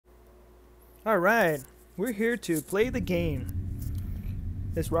Alright, we're here to play the game.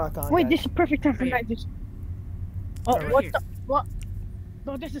 Let's rock on. Wait, guys. this is perfect time for night vision. Oh, Alright. what the? What?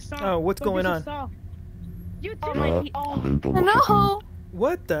 No, this is soft. Oh, what's going on? You too might be all. No!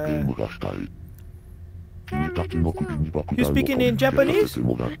 What the? You You speaking in Japanese?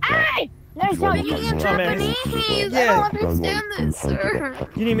 Hey! There's no you in Oh, man. Japanese! Yeah. I don't understand this, sir.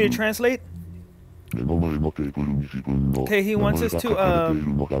 You need me to translate? Okay, he wants us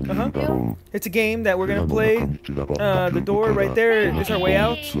to, It's a game that we're gonna play. The door right there is our way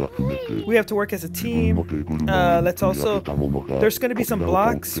out. We have to work as a team. Let's also... There's gonna be some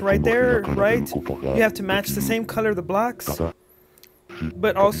blocks right there, right? You have to match the same color of the blocks.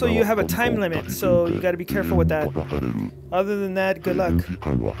 But also you have a time limit, so you gotta be careful with that. Other than that, good luck.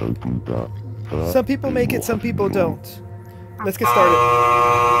 Some people make it, some people don't. Let's get started.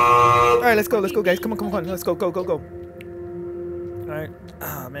 Alright, let's go, guys. Come on. Let's go. Alright.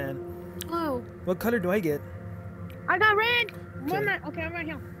 Ah, man. Blue. What color do I get? I got red. Okay. Okay, I'm right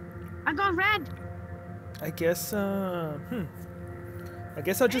here. I got red. I guess, I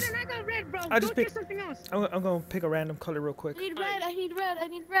guess I'll just... I got red, bro. I'll just Go pick... do something else. I'm gonna pick a random color real quick. I need red, I need red, I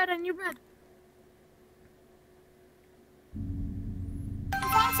need red, I need red.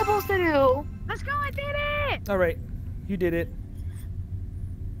 What's that supposed to do? Let's go. I did it. Alright. You did it.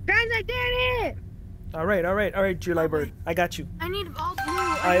 Guys, I did it. Alright, July Bird. I got you. I need all blue,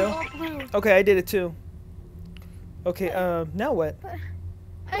 I need all blue. Okay, I did it too. Okay, now what?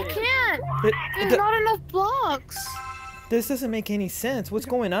 I can't. It- There's not enough blocks. This doesn't make any sense. What's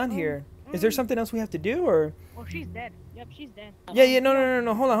going on here? Is there something else we have to do, or? Oh, she's dead. Yep, she's dead. Yeah,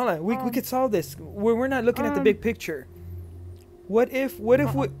 no. Hold on. We could solve this. We're not looking at the big picture. What if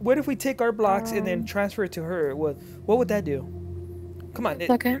we take our blocks and then transfer it to her? What would that do? Come on.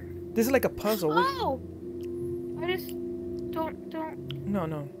 Second. This is like a puzzle. Oh! I just don't.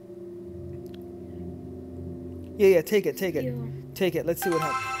 No. Yeah. Take it. You. Take it. Let's see what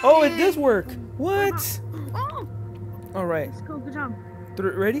happens. Oh, it does work. What? Oh, All right. let's go. Good job.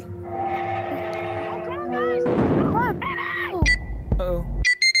 Ready? Oh, come on, guys. Come on. Oh. Uh-oh.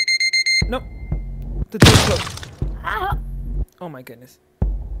 Nope. The door closed. Ah. Oh my goodness.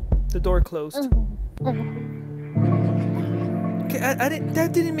 The door closed. Okay,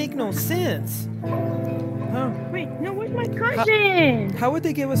 that didn't make no sense. Huh? Wait, no, where's my cousin? How would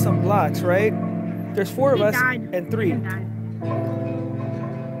they give us some blocks, right? There's 4 of He us died. and 3. He died.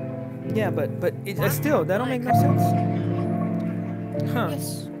 Yeah, but still, that don't make no sense. Huh.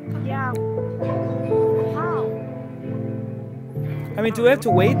 Yes. Yeah. How? I mean, do we have to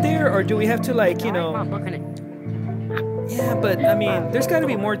wait there, or do we have to, like, you know... Yeah, but, I mean, there's got to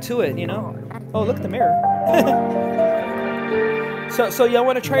be more to it, you know? Oh, look at the mirror. So y'all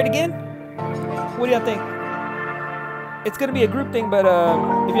want to try it again? What do y'all think? It's going to be a group thing, but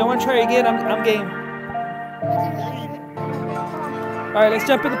if y'all want to try it again, I'm game. Alright, let's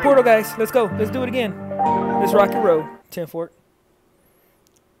jump in the portal, guys. Let's go. Let's do it again. Let's rock and roll. 10 Fort.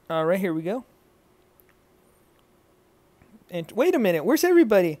 Alright, here we go. And wait a minute, where's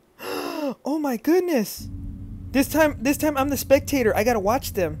everybody? Oh my goodness. This time I'm the spectator. I gotta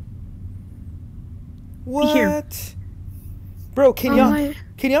watch them. What? Here. Bro, can y'all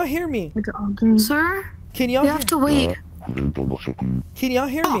hear me? Sir? Can y'all You have to wait. Can y'all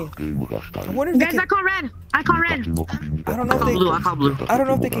hear me? I wonder if they Guys, I can, call red. I call red. I don't know if they I don't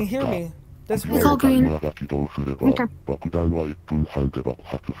know if they can hear me. That's I call weird. green.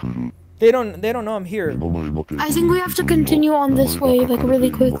 They don't know I'm here. I think we have to continue on this way, like really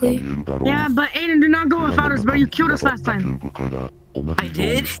quickly. Yeah, but Aiden did not go without us, bro. You killed us last time. I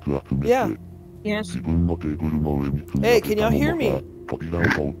did? Yeah. Yes. Hey, can y'all hear me?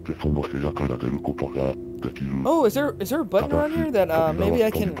 Oh, is there a button around here that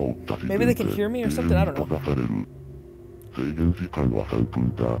maybe they can hear me or something? I don't know.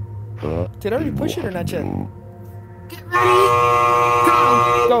 Did I already push it or not yet? Get ready.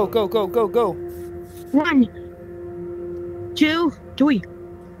 Go. Go. 1, 2, 3.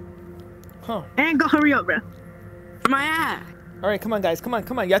 Huh. And go hurry up, bro. Where am I at? All right, come on, guys. Come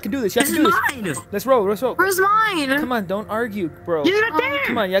on. Y'all can do this. This is mine! Let's roll. Where's mine? Come on, don't argue, bro. He's right there.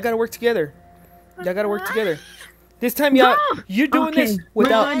 Come on, y'all gotta work together. This time, you're doing this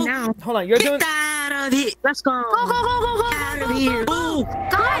without. We're done now. Hold on, you're doing. Get out of here! Let's go. Go. Out of here! Ooh.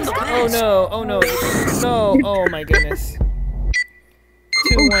 Guys. Oh no. Oh my goodness.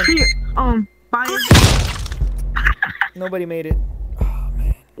 2, Oh, 1. shit. Fire. Nobody made it. Oh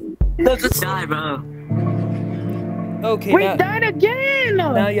man. Let's just die, bro. Okay, We died again.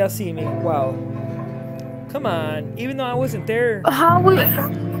 now y'all see me. Wow. Come on. Even though I wasn't there. How we?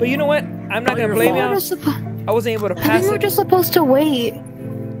 But you know what? I'm not gonna blame y'all. I wasn't able to I pass think we're it. just supposed to wait.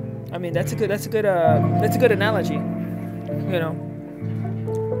 I mean, that's a good analogy. You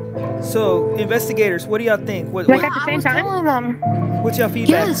know. So, investigators, what do y'all think? What, Like at the I same was time? telling them. what's y'all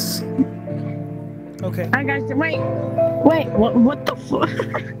feedback? Yes. Okay. I guys, wait, what the fuck?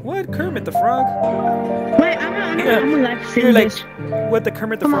 What? Kermit the Frog? Wait, I'm gonna live stream You're like, this. what the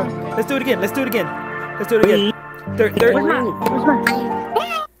Kermit the Come Frog? Let's do it again. Let's do it again. Let's do it again. Where's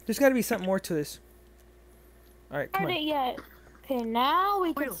my? There's got to be something more to this. All right, come Start on. it yet? Okay, now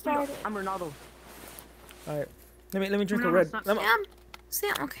we can start it. I'm Ronaldo. All right. Let me drink a red.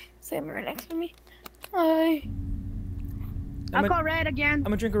 Sam, okay. Sam, right next to me. Hi. I call red again. I'm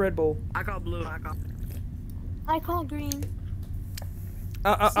gonna drink a Red Bull. I got blue. I call green.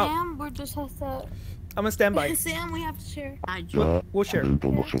 Sam, we're just has to. I'm gonna stand by. Sam, we have to share. We'll share. I'm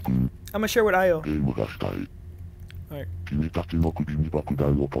gonna share with Io. Alright.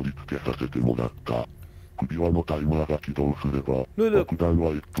 Look.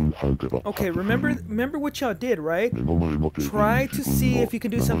 Okay, remember what y'all did, right? Try to see if you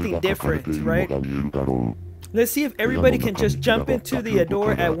can do something different, right? Let's see if everybody can just jump into the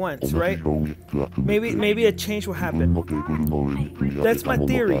door at once, right? Maybe a change will happen. That's my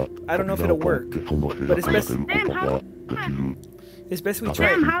theory. I don't know if it'll work, but it's best. It's best we try.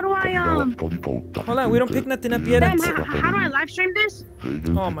 Sam, how do I Hold on, we don't pick nothing up yet. Sam, how do I live stream this?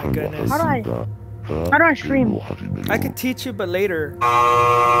 Oh my goodness. How do I stream? I could teach you, but later.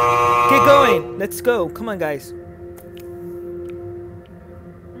 Get going. Let's go. Come on, guys.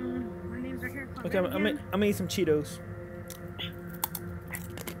 My name's right here. Okay, I'm gonna eat some Cheetos.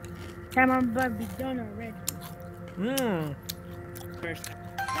 Sam, I'm about to be done already. Mmm. Sam,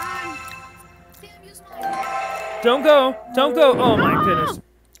 use mine. Don't go. Don't go. Oh my goodness.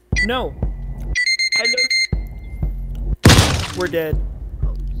 No. We're dead.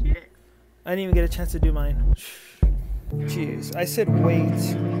 Oh shit. I didn't even get a chance to do mine. Jeez. I said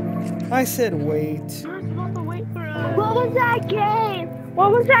wait. I said wait. You're supposed to wait for us. What was that game?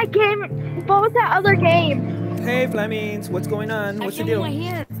 What was that game? What was that other game? Hey, Flemings. What's going on? What's the deal?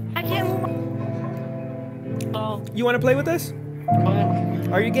 I can't move my Oh. You want to play with us?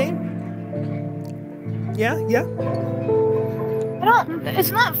 Are you game? Yeah? Yeah? I don't.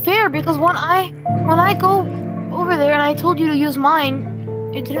 It's not fair because when I go over there and I told you to use mine,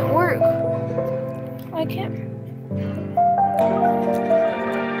 it didn't work. I can't.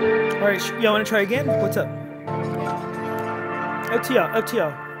 All right. Y'all want to try again? What's up? Up to y'all. Up to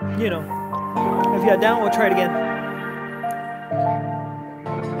y'all. You know. If y'all down, we'll try it again.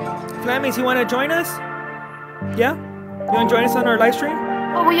 Flammies, you want to join us? Yeah? You want to join us on our live stream?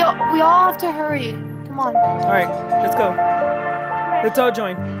 Oh, we all have to hurry. Come on. All right. Let's go. Let's all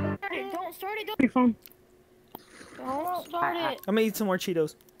join. Don't start it. Your phone. Don't start it. I'm gonna eat some more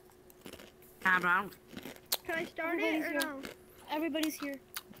Cheetos. Can I start it or no? Everybody's here.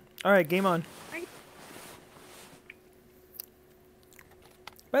 All right, game on.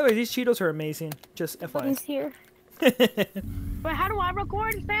 By the way, these Cheetos are amazing. Just FYI. Everybody's here. But how do I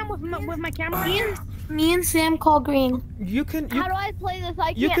record, Sam, with my camera? Me and Sam call green. You can. How do I play this?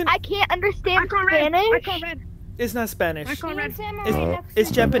 I you can't. can- I can't understand I call red. Spanish. I call red. It's not Spanish. I call Me and red. Sam are right next to It's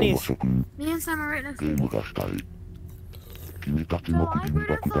me. Japanese. Me and Sam are right next to me. No, I'm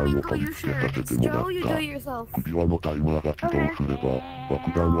better Flamingo, you share. It's Joe, you do it yourself.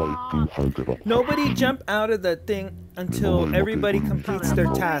 Nobody jump out of the thing until everybody completes their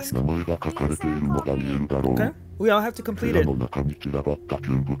task. Okay? We all have to complete it. I'm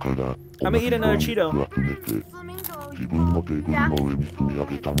gonna eat another Cheeto. Flamingo,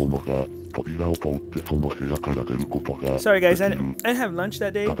 Sorry guys, I didn't have lunch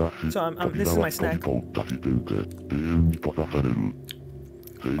that day, so this is my snack.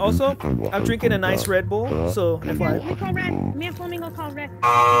 Also, I'm drinking a nice Red Bull, so FYI. We call red. Me and Flamingo call red.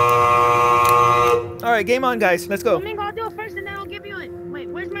 Alright, game on guys, let's go. Flamingo, I'll do it first and then I'll give you it. Wait,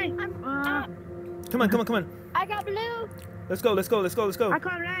 where's mine? Come on. I got blue. Let's go. I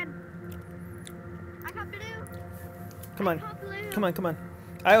call red. I got blue. Come on. I got blue. Come on.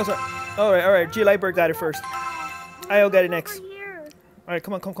 I also. Alright. G Lightbird got it first. Io got it next. Over here. Alright,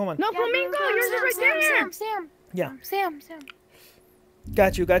 come on. No, Flamingo, yours is right there. Sam. Yeah. Sam.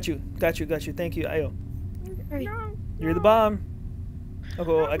 Got you. Thank you, Io. Hurry. No. You're the bomb.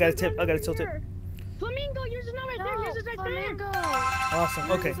 Okay, I gotta tilt it. Flamingo, yours is not right there. Yours is right Flamingo. there. Awesome.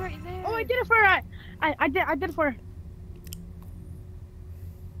 Yours Okay. is right there. Oh, I did it for her. I did it for her.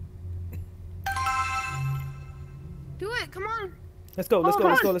 Do it. Come on. Let's go.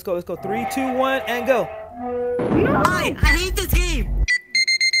 3, 2, 1, and go. I hate this game.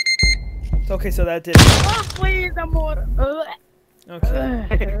 Okay, so that did it. Oh, please, amor.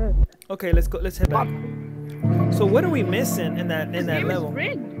 Okay. Okay, let's go. Let's head back. So what are we missing in that level?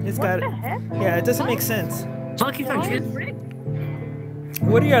 It's What got the heck? yeah. It doesn't make sense. Lucky for kids.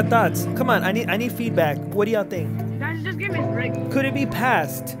 What are your thoughts? Come on, I need feedback. What do y'all think? Guys, just give me a break. Could it be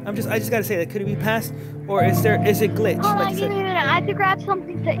passed? I just gotta say that. Could it be passed, or is it glitched? Hold Like on, you give me a said? minute. I have to grab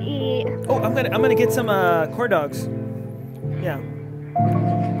something to eat. Oh, I'm gonna get some corn dogs. Yeah.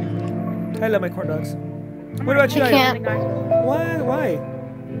 I love my corn dogs. What about you? I Ian? can't. Why?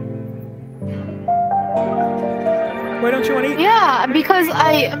 Why don't you want to eat? Yeah, because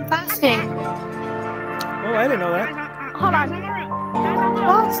I am fasting. Oh, I didn't know that. Hold on.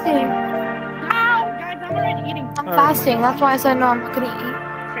 Fasting. Guys, I'm already eating. I'm All right. fasting. That's why I said no, I'm not gonna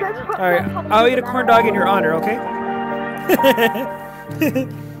All right, I'll eat a corn dog in your honor, okay?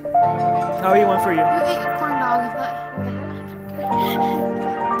 I'll eat one for you. eat. You ate a corn dog,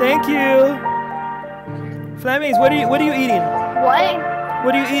 Thank you. Flamings, what are you eating? What?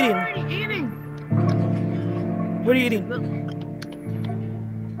 What are you eating? Already eating. What are you eating?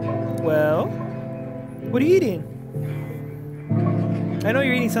 Well, what are you eating? I know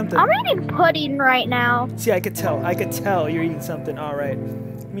you're eating something. I'm eating pudding right now. See, I could tell you're eating something. All right.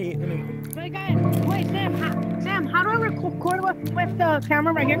 Me. Wait, guys. Wait, Sam, how do I record with the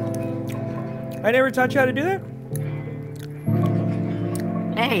camera right here? I never taught you how to do that.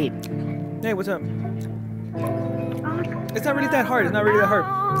 Hey, Hey, what's up? It's not really that hard. It's not really that hard.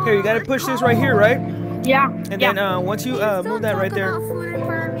 Here, you gotta push this right here, right? Yeah. And then once you move that right there,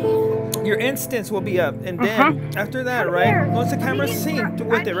 your instance will be up. And then after that, right? Once the camera's synced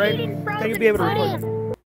with it, right? Then you'll be able to record.